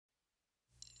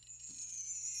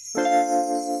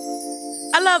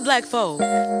love black folk.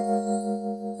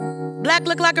 Black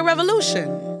look like a revolution.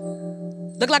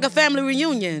 Look like a family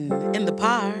reunion in the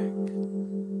park.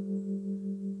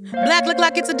 Black look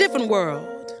like it's a different world.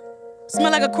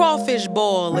 Smell like a crawfish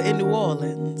boil in New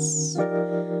Orleans.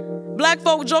 Black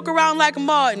folk joke around like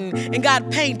Martin and got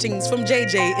paintings from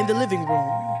JJ in the living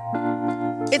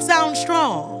room. It sounds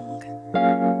strong.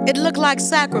 It look like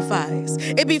sacrifice.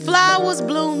 It be flowers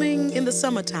blooming in the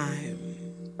summertime.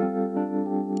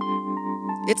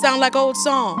 It sound like old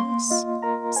songs.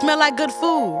 Smell like good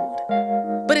food.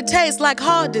 But it tastes like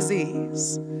heart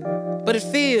disease. But it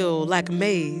feel like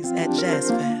maize at Jazz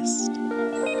Fest.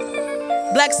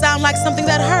 Black sound like something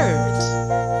that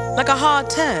hurt, like a hard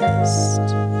test.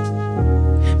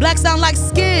 Black sound like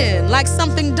skin, like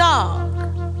something dark.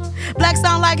 Black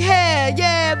sound like hair,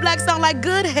 yeah, black sound like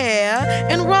good hair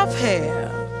and rough hair.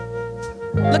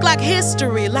 Look like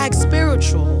history, like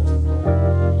spiritual.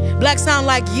 Black sound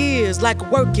like years, like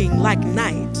working, like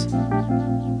night.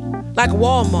 Like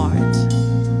Walmart,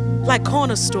 like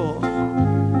corner store,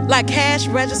 like cash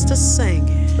register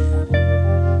singing.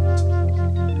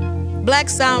 Black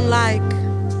sound like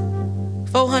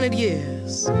 400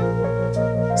 years.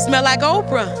 Smell like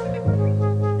Oprah.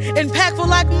 Impactful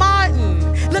like Martin.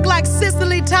 Look like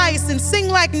Cicely Tyson. Sing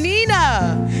like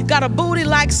Nina. Got a booty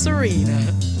like Serena.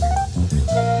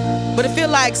 But it feel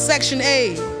like Section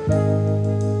 8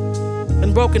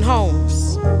 and broken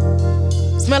homes.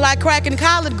 Smell like crack and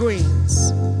collard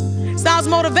greens. Sounds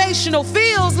motivational.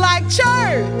 Feels like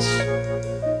church.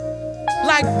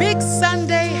 Like big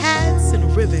Sunday hats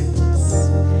and ribbons.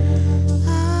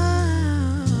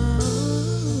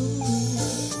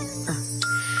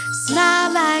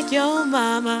 Smile like your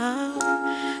mama,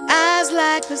 eyes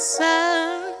like the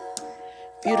sun.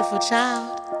 Beautiful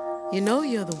child, you know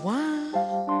you're the one.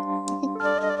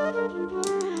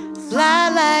 Fly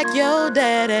like your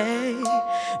daddy,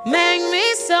 make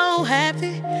me so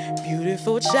happy.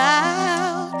 Beautiful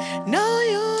child, know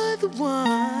you're the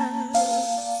one.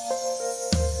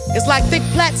 It's like thick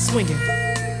plaits swinging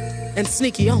and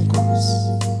sneaky uncles.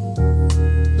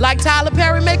 Like Tyler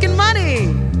Perry making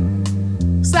money.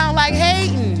 Sound like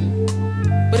hating,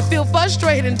 but it feel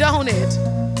frustrating, don't it?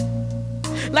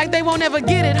 Like they won't ever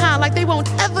get it, huh? Like they won't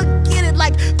ever get it.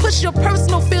 Like push your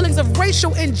personal feelings of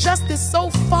racial injustice so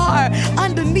far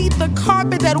underneath the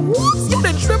carpet that whoops, you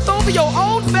done tripped over your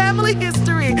own family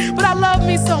history. But I love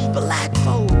me some black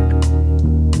folk.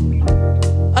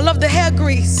 I love the hair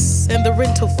grease and the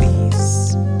rental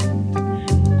fees.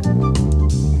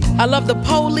 I love the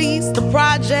police, the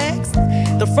projects,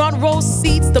 the front row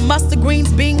seats, the mustard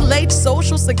greens being late,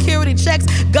 social security checks,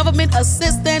 government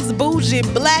assistance, bougie,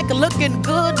 black, looking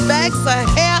good, bags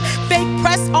of hair, fake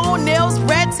press-on nails,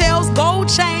 red tails, gold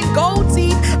chain, gold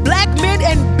teeth, black men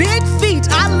and big feet.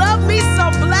 I love me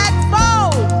some black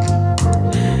folk.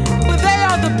 But they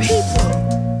are the people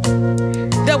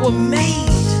that were made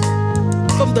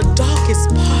from the darkest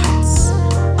parts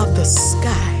of the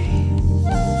sky.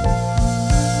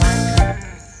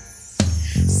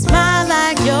 Smile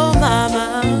like your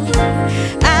mama,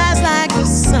 eyes like the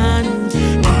sun.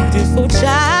 Beautiful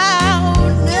child,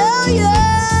 know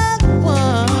you're the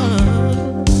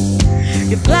one.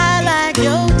 You fly like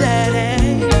your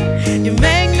daddy, you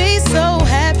make me so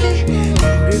happy.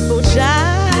 Beautiful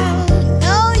child,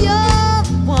 know you're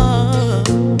the one.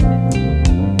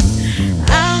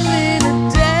 I'm in a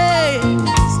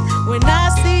daze when I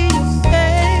see your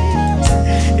face.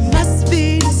 It must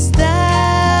be nostalgia.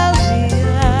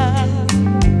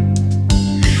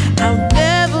 I'll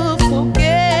never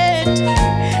forget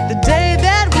the day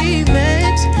that we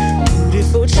met.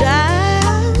 Beautiful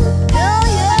child, oh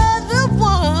you're the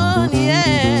one,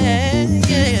 yeah,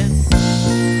 yeah.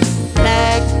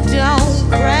 Black don't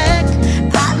crack,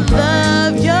 I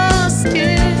love your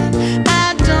skin.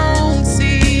 I don't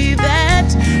see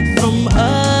that from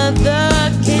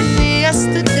other kids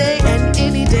yesterday and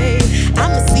any day.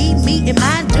 I'ma see me in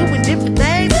my